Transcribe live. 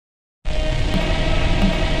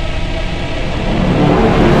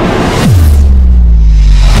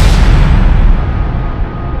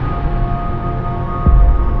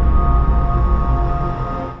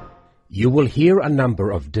You will hear a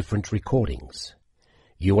number of different recordings.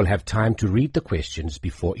 You will have time to read the questions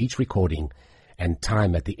before each recording and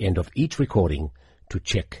time at the end of each recording to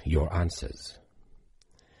check your answers.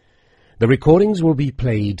 The recordings will be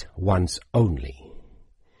played once only.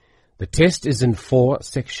 The test is in 4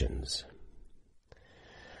 sections.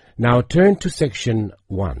 Now turn to Section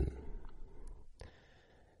 1.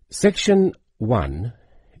 Section 1,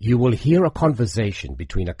 you will hear a conversation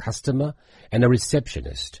between a customer and a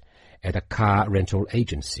receptionist at a car rental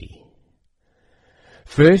agency.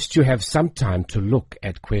 First, you have some time to look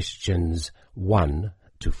at questions 1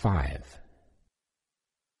 to 5.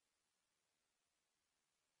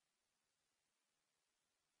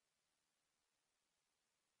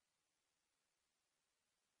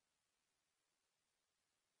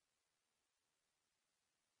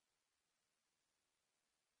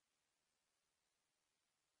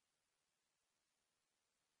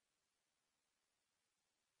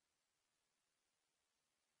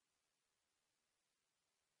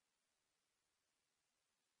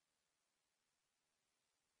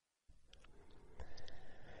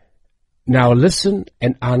 Now listen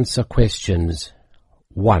and answer questions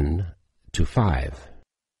 1 to 5.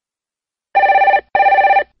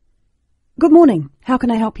 Good morning. How can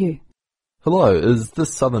I help you? Hello, is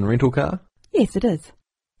this Southern Rental Car? Yes, it is.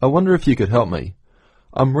 I wonder if you could help me.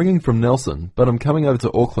 I'm ringing from Nelson, but I'm coming over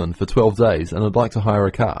to Auckland for 12 days and I'd like to hire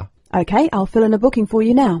a car. Okay, I'll fill in a booking for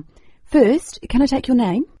you now. First, can I take your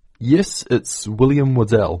name? Yes, it's William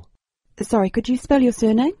Waddell. Sorry, could you spell your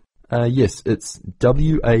surname? Yes, it's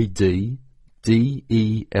Waddell.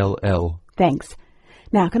 Thanks.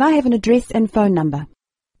 Now, can I have an address and phone number?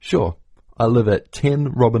 Sure. I live at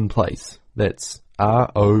 10 Robin Place. That's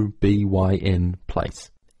Robyn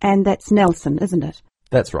Place. And that's Nelson, isn't it?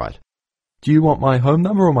 That's right. Do you want my home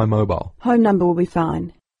number or my mobile? Home number will be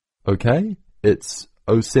fine. Okay, it's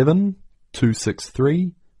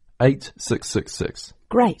 07263 8666.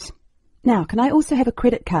 Great. Now, can I also have a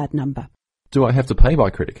credit card number? Do I have to pay by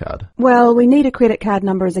credit card? Well, we need a credit card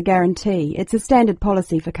number as a guarantee. It's a standard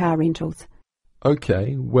policy for car rentals.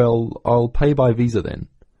 Okay, well, I'll pay by Visa then.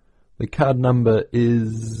 The card number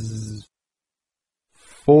is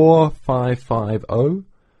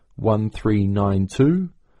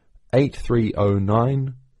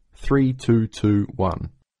 4550-1392-8309-3221.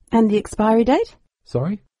 And the expiry date?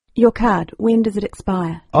 Sorry? Your card, when does it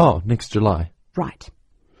expire? Oh, next July. Right.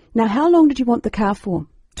 Now, how long did you want the car for?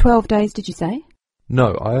 12 days, did you say?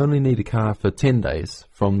 No, I only need a car for 10 days,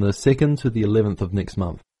 from the 2nd to the 11th of next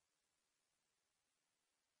month.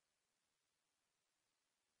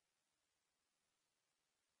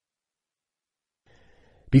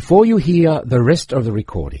 Before you hear the rest of the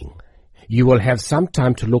recording, you will have some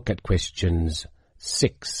time to look at questions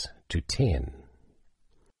 6 to 10.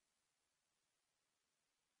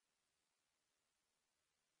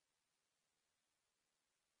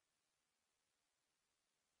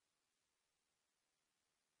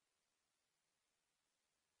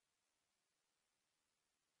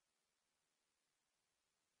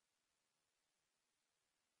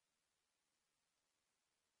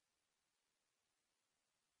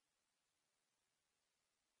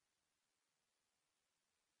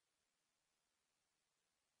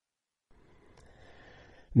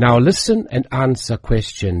 Now listen and answer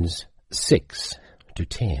questions 6 to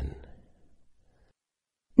 10.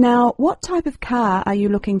 Now, what type of car are you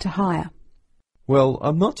looking to hire? Well,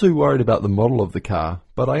 I'm not too worried about the model of the car,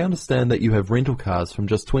 but I understand that you have rental cars from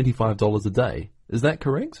just $25 a day. Is that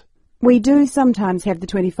correct? We do sometimes have the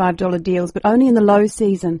 $25 deals, but only in the low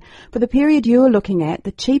season. For the period you are looking at,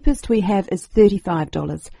 the cheapest we have is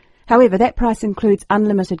 $35. However, that price includes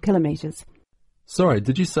unlimited kilometres. Sorry,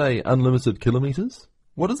 did you say unlimited kilometres?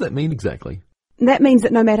 What does that mean exactly? That means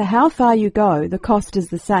that no matter how far you go, the cost is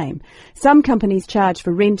the same. Some companies charge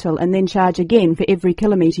for rental and then charge again for every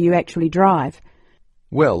kilometre you actually drive.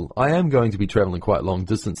 Well, I am going to be travelling quite long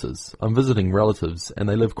distances. I'm visiting relatives and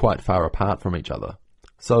they live quite far apart from each other.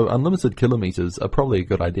 So unlimited kilometres are probably a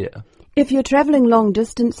good idea. If you're travelling long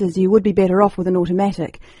distances, you would be better off with an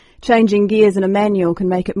automatic. Changing gears in a manual can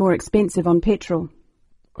make it more expensive on petrol.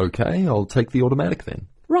 Okay, I'll take the automatic then.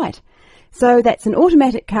 Right. So that's an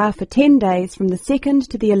automatic car for 10 days from the 2nd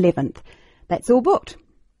to the 11th. That's all booked.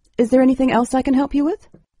 Is there anything else I can help you with?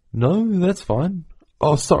 No, that's fine.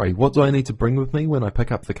 Oh, sorry, what do I need to bring with me when I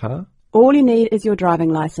pick up the car? All you need is your driving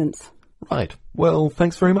licence. Right. Well,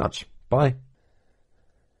 thanks very much. Bye.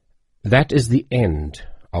 That is the end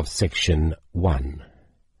of Section 1.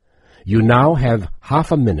 You now have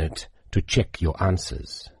half a minute to check your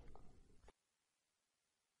answers.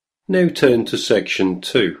 Now turn to Section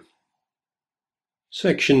 2.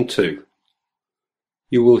 Section 2.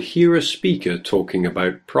 You will hear a speaker talking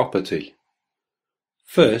about property.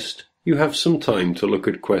 First, you have some time to look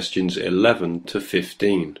at questions 11 to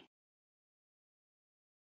 15.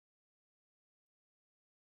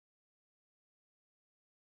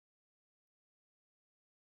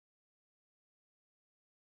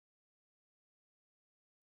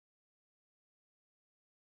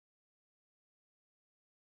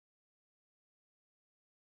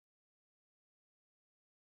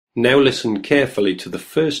 Now listen carefully to the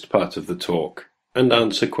first part of the talk and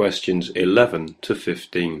answer questions 11 to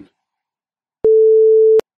 15.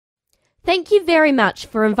 Thank you very much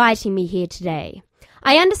for inviting me here today.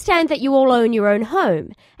 I understand that you all own your own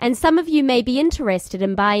home, and some of you may be interested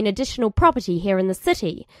in buying additional property here in the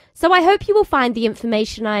city, so I hope you will find the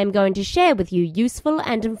information I am going to share with you useful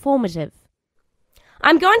and informative.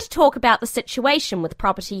 I'm going to talk about the situation with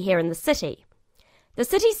property here in the city. The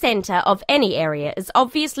city centre of any area is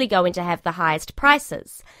obviously going to have the highest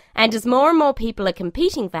prices, and as more and more people are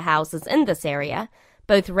competing for houses in this area,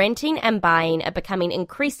 both renting and buying are becoming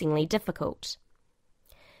increasingly difficult.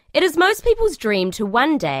 It is most people's dream to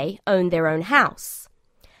one day own their own house.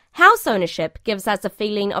 House ownership gives us a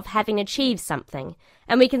feeling of having achieved something,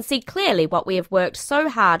 and we can see clearly what we have worked so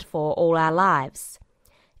hard for all our lives.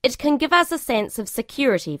 It can give us a sense of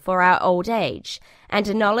security for our old age, and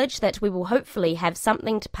a knowledge that we will hopefully have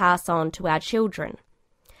something to pass on to our children.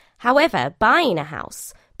 However, buying a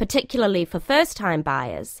house, particularly for first-time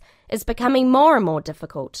buyers, is becoming more and more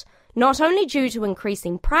difficult, not only due to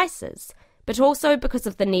increasing prices, but also because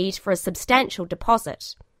of the need for a substantial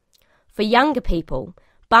deposit. For younger people,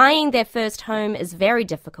 buying their first home is very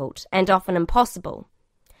difficult and often impossible.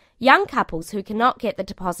 Young couples who cannot get the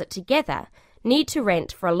deposit together need to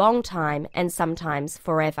rent for a long time and sometimes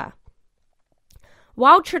forever.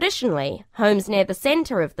 While traditionally homes near the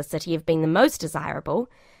centre of the city have been the most desirable,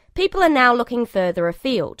 people are now looking further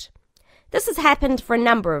afield. This has happened for a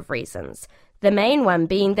number of reasons, the main one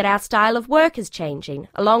being that our style of work is changing,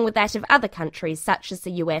 along with that of other countries such as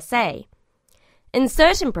the USA. In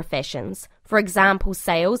certain professions, for example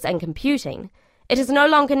sales and computing, it is no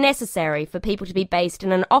longer necessary for people to be based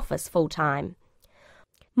in an office full-time.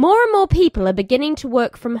 More and more people are beginning to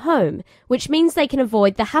work from home, which means they can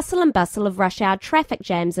avoid the hustle and bustle of rush hour traffic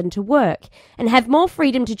jams into work and have more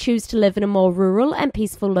freedom to choose to live in a more rural and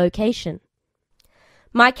peaceful location.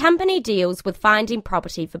 My company deals with finding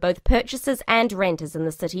property for both purchasers and renters in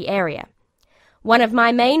the city area. One of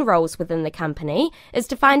my main roles within the company is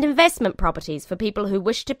to find investment properties for people who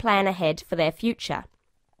wish to plan ahead for their future.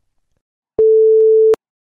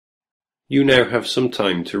 You now have some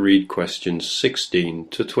time to read questions 16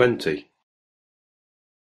 to 20.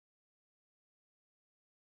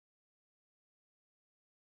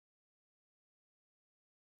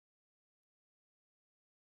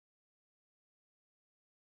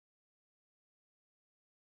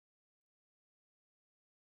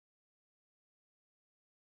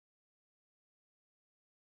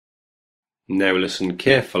 Now listen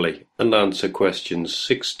carefully and answer questions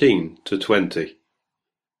 16 to 20.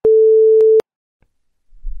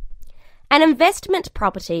 An investment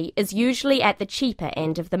property is usually at the cheaper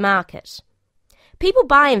end of the market. People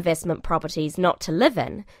buy investment properties not to live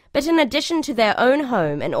in, but in addition to their own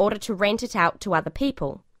home in order to rent it out to other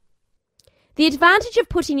people. The advantage of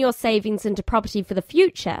putting your savings into property for the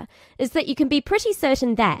future is that you can be pretty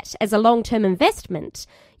certain that, as a long-term investment,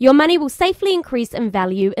 your money will safely increase in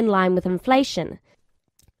value in line with inflation.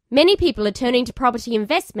 Many people are turning to property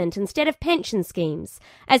investment instead of pension schemes,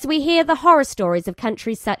 as we hear the horror stories of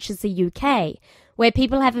countries such as the UK, where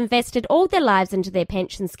people have invested all their lives into their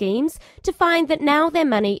pension schemes to find that now their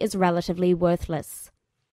money is relatively worthless.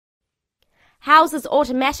 Houses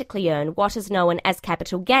automatically earn what is known as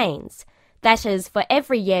capital gains. That is, for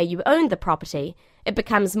every year you own the property, it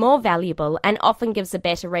becomes more valuable and often gives a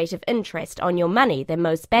better rate of interest on your money than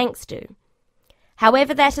most banks do.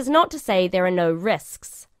 However, that is not to say there are no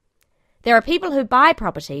risks. There are people who buy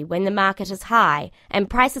property when the market is high and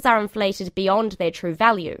prices are inflated beyond their true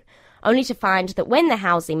value, only to find that when the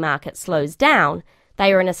housing market slows down,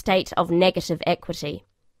 they are in a state of negative equity.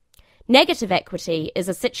 Negative equity is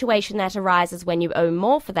a situation that arises when you owe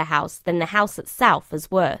more for the house than the house itself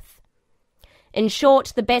is worth. In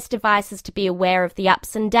short, the best advice is to be aware of the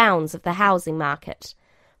ups and downs of the housing market.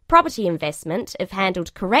 Property investment, if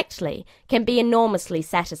handled correctly, can be enormously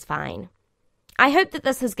satisfying. I hope that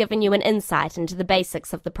this has given you an insight into the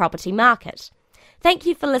basics of the property market. Thank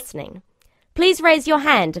you for listening. Please raise your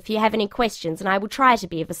hand if you have any questions and I will try to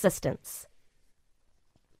be of assistance.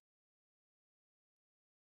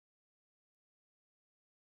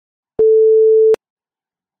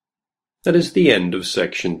 That is the end of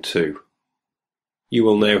section 2. You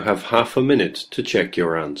will now have half a minute to check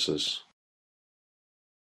your answers.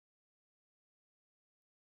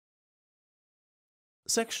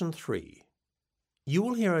 Section 3. You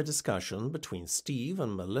will hear a discussion between Steve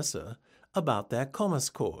and Melissa about their commerce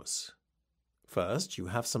course. First, you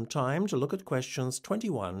have some time to look at questions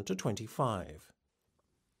 21 to 25.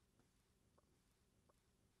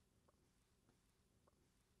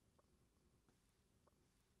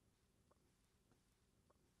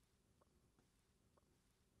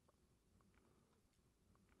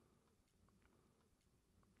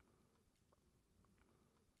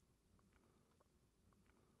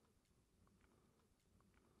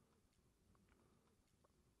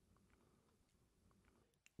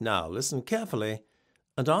 Now listen carefully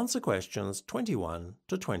and answer questions 21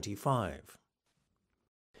 to 25.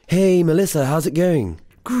 Hey, Melissa, how's it going?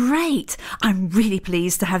 Great! I'm really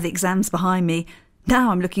pleased to have the exams behind me. Now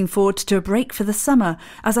I'm looking forward to a break for the summer,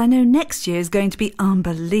 as I know next year is going to be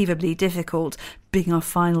unbelievably difficult, being our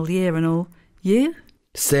final year and all. You?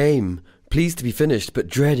 Same. Pleased to be finished, but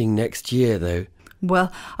dreading next year, though.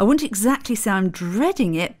 Well, I wouldn't exactly say I'm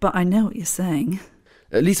dreading it, but I know what you're saying.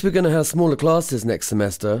 At least we're going to have smaller classes next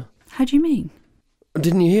semester. How do you mean?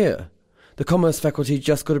 Didn't you hear? The Commerce faculty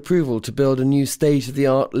just got approval to build a new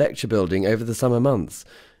state-of-the-art lecture building over the summer months.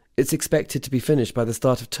 It's expected to be finished by the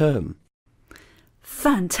start of term.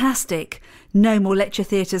 Fantastic! No more lecture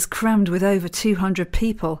theatres crammed with over 200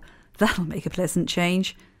 people. That'll make a pleasant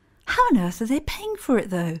change. How on earth are they paying for it,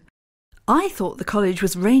 though? I thought the college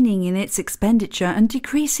was reining in its expenditure and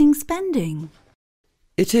decreasing spending.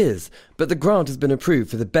 It is, but the grant has been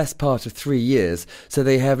approved for the best part of 3 years, so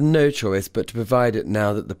they have no choice but to provide it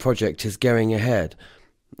now that the project is going ahead.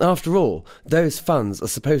 After all, those funds are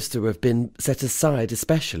supposed to have been set aside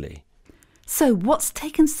especially. So what's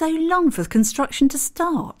taken so long for the construction to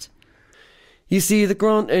start? You see, the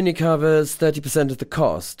grant only covers 30% of the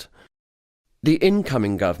cost. The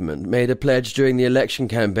incoming government made a pledge during the election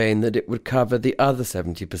campaign that it would cover the other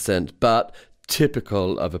 70%, but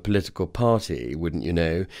typical of a political party, wouldn't you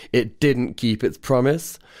know, it didn't keep its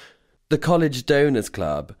promise. The College Donors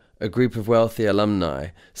Club, a group of wealthy alumni,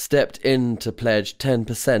 stepped in to pledge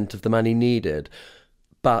 10% of the money needed,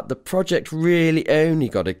 but the project really only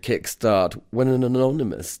got a kickstart when an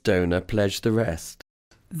anonymous donor pledged the rest.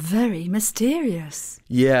 Very mysterious.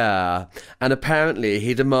 Yeah, and apparently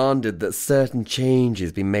he demanded that certain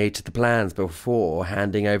changes be made to the plans before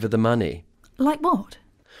handing over the money. Like what?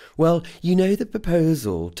 Well, you know the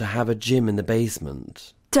proposal to have a gym in the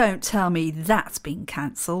basement? Don't tell me that's been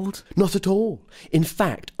cancelled. Not at all. In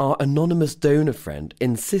fact, our anonymous donor friend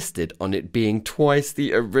insisted on it being twice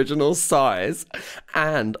the original size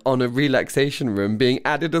and on a relaxation room being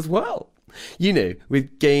added as well. You know,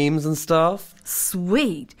 with games and stuff.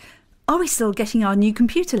 Sweet. Are we still getting our new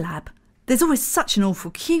computer lab? There's always such an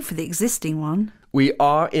awful queue for the existing one. We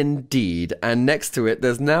are indeed, and next to it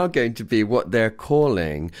there's now going to be what they're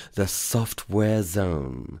calling the software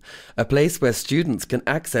zone, a place where students can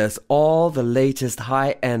access all the latest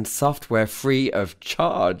high-end software free of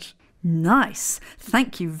charge. Nice.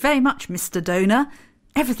 Thank you very much, Mr. Donor.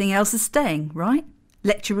 Everything else is staying, right?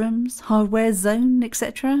 Lecture rooms, hardware zone,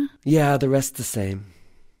 etc.? Yeah, the rest the same.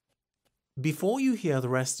 Before you hear the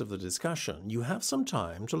rest of the discussion, you have some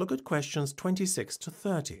time to look at questions 26 to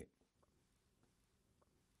 30.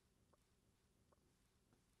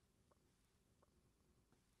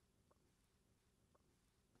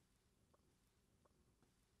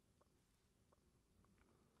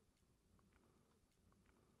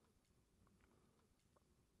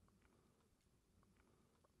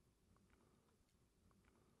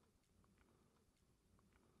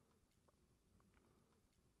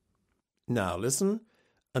 Now listen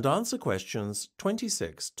and answer questions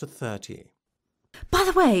 26 to 30. By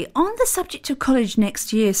the way, on the subject of college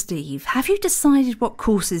next year, Steve, have you decided what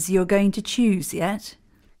courses you're going to choose yet?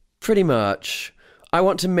 Pretty much. I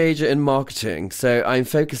want to major in marketing, so I'm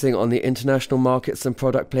focusing on the international markets and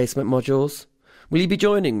product placement modules. Will you be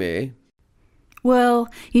joining me? Well,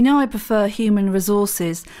 you know I prefer human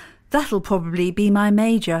resources. That'll probably be my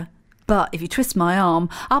major. But if you twist my arm,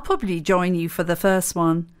 I'll probably join you for the first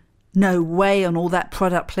one. No way on all that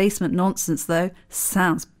product placement nonsense, though.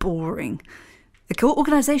 Sounds boring.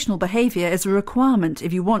 Organisational behaviour is a requirement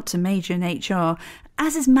if you want to major in HR,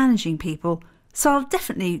 as is managing people. So I'll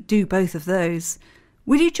definitely do both of those.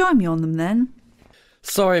 Will you join me on them then?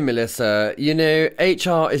 Sorry, Melissa. You know,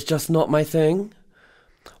 HR is just not my thing.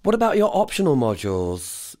 What about your optional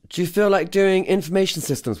modules? Do you feel like doing information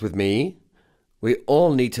systems with me? We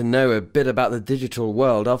all need to know a bit about the digital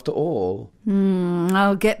world after all.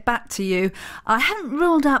 I'll get back to you. I haven't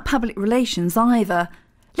ruled out public relations either.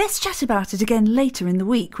 Let's chat about it again later in the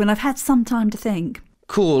week when I've had some time to think.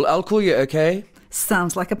 Cool, I'll call you, okay?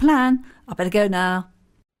 Sounds like a plan. I better go now.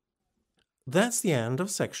 That's the end of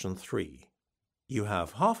section 3. You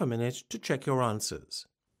have half a minute to check your answers.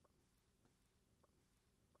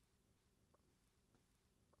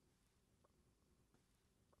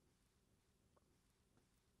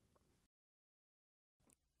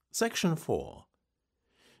 Section 4.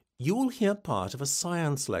 You will hear part of a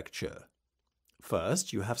science lecture.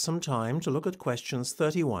 First, you have some time to look at questions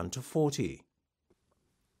 31 to 40.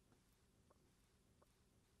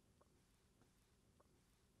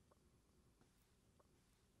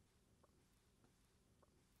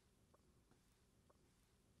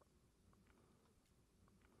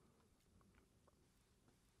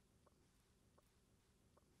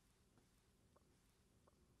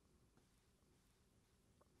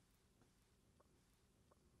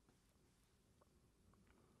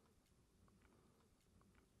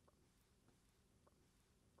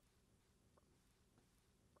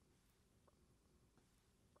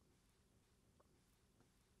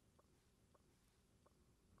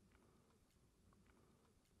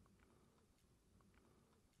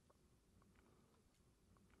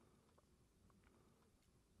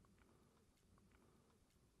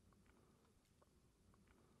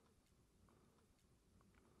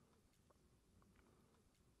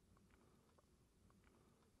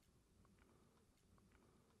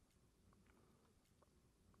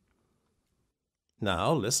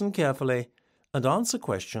 Now listen carefully and answer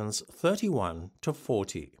questions 31 to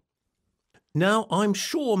 40. Now, I'm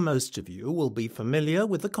sure most of you will be familiar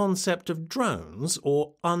with the concept of drones,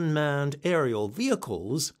 or unmanned aerial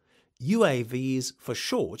vehicles, UAVs for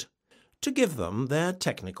short, to give them their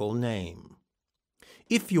technical name.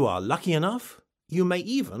 If you are lucky enough, you may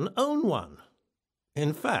even own one.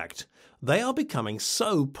 In fact, they are becoming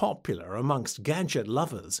so popular amongst gadget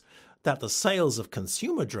lovers that the sales of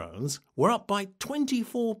consumer drones were up by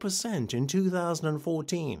 24% in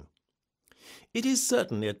 2014. It is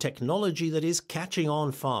certainly a technology that is catching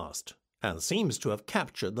on fast and seems to have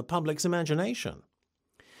captured the public's imagination.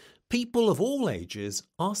 People of all ages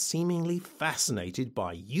are seemingly fascinated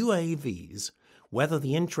by UAVs, whether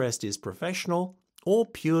the interest is professional or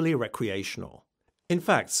purely recreational. In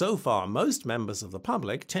fact, so far most members of the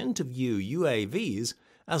public tend to view UAVs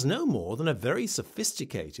as no more than a very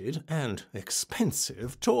sophisticated and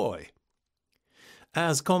expensive toy.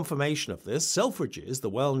 As confirmation of this, Selfridges, the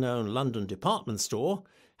well-known London department store,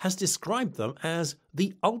 has described them as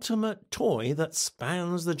the ultimate toy that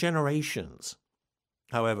spans the generations.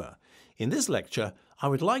 However, in this lecture, I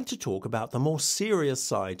would like to talk about the more serious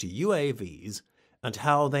side to UAVs and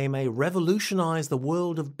how they may revolutionize the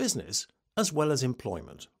world of business as well as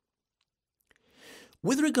employment.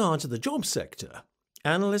 With regard to the job sector,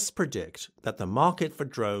 analysts predict that the market for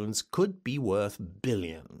drones could be worth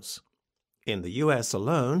billions. In the US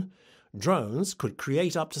alone, drones could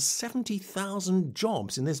create up to 70,000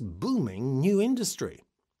 jobs in this booming new industry.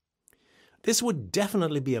 This would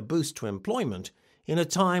definitely be a boost to employment in a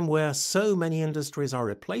time where so many industries are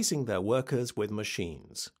replacing their workers with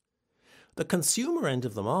machines. The consumer end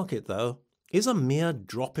of the market, though, is a mere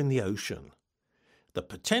drop in the ocean. The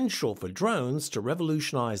potential for drones to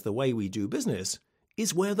revolutionize the way we do business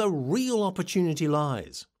is where the real opportunity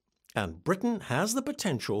lies, and Britain has the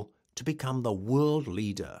potential to become the world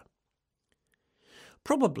leader.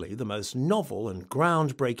 Probably the most novel and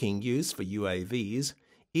groundbreaking use for UAVs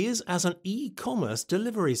is as an e-commerce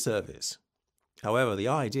delivery service. However, the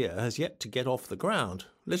idea has yet to get off the ground,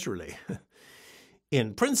 literally.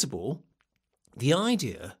 In principle, the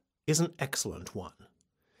idea is an excellent one.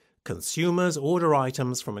 Consumers order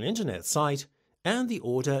items from an internet site, and the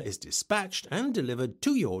order is dispatched and delivered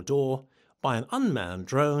to your door by an unmanned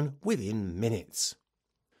drone within minutes.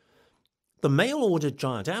 The mail-order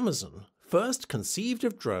giant Amazon first conceived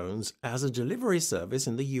of drones as a delivery service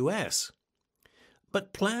in the US,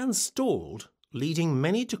 but plans stalled, leading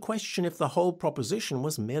many to question if the whole proposition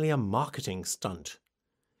was merely a marketing stunt.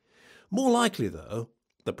 More likely, though,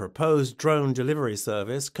 the proposed drone delivery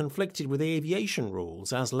service conflicted with aviation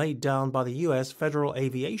rules as laid down by the US Federal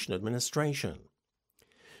Aviation Administration.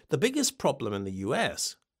 The biggest problem in the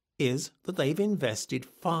US is that they've invested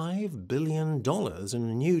 $5 billion in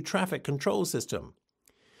a new traffic control system.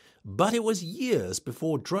 But it was years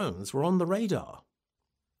before drones were on the radar.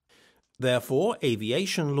 Therefore,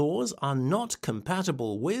 aviation laws are not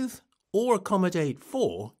compatible with or accommodate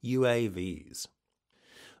for UAVs.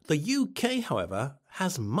 The UK, however,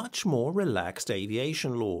 has much more relaxed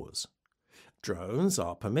aviation laws. Drones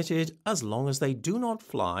are permitted as long as they do not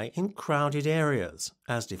fly in crowded areas,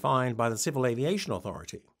 as defined by the Civil Aviation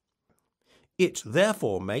Authority. It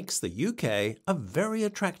therefore makes the UK a very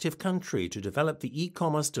attractive country to develop the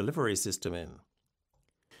e-commerce delivery system in.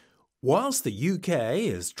 Whilst the UK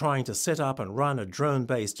is trying to set up and run a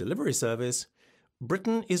drone-based delivery service,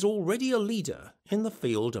 Britain is already a leader in the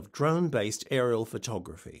field of drone-based aerial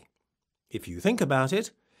photography. If you think about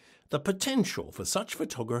it, the potential for such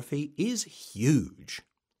photography is huge.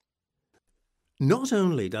 Not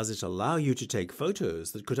only does it allow you to take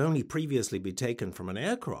photos that could only previously be taken from an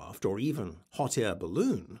aircraft or even hot air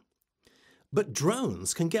balloon, but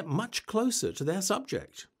drones can get much closer to their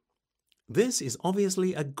subject. This is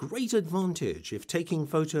obviously a great advantage if taking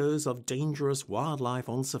photos of dangerous wildlife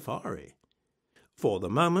on safari. For the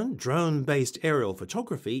moment, drone-based aerial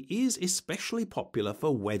photography is especially popular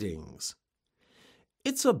for weddings.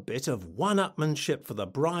 It's a bit of one-upmanship for the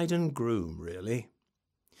bride and groom, really.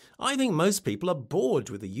 I think most people are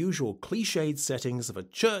bored with the usual cliched settings of a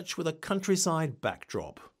church with a countryside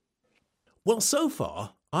backdrop. Well, so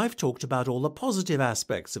far, I've talked about all the positive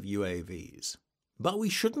aspects of UAVs, but we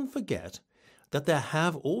shouldn't forget that there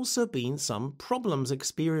have also been some problems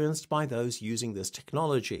experienced by those using this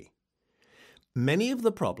technology. Many of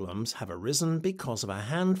the problems have arisen because of a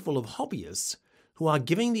handful of hobbyists who are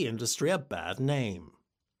giving the industry a bad name.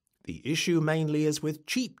 The issue mainly is with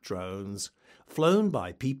cheap drones flown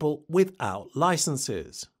by people without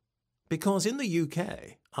licenses. Because in the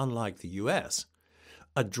UK, unlike the US,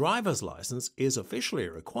 a driver's license is officially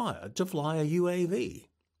required to fly a UAV.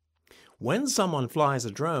 When someone flies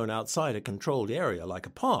a drone outside a controlled area like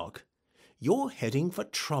a park, you're heading for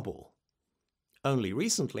trouble. Only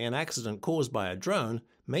recently, an accident caused by a drone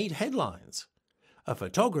made headlines. A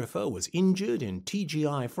photographer was injured in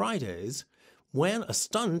TGI Fridays when a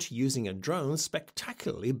stunt using a drone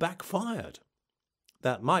spectacularly backfired.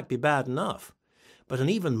 That might be bad enough, but an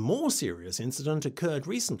even more serious incident occurred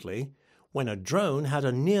recently when a drone had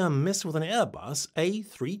a near miss with an Airbus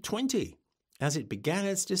A320 as it began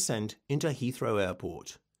its descent into Heathrow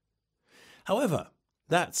Airport. However,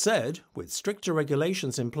 that said, with stricter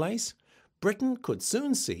regulations in place, Britain could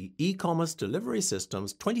soon see e-commerce delivery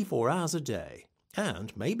systems 24 hours a day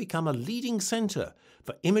and may become a leading centre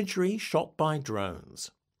for imagery shot by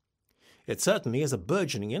drones. It certainly is a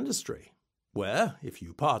burgeoning industry, where, if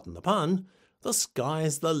you pardon the pun, the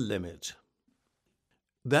sky's the limit.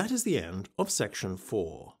 That is the end of section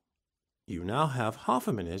 4. You now have half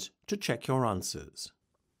a minute to check your answers.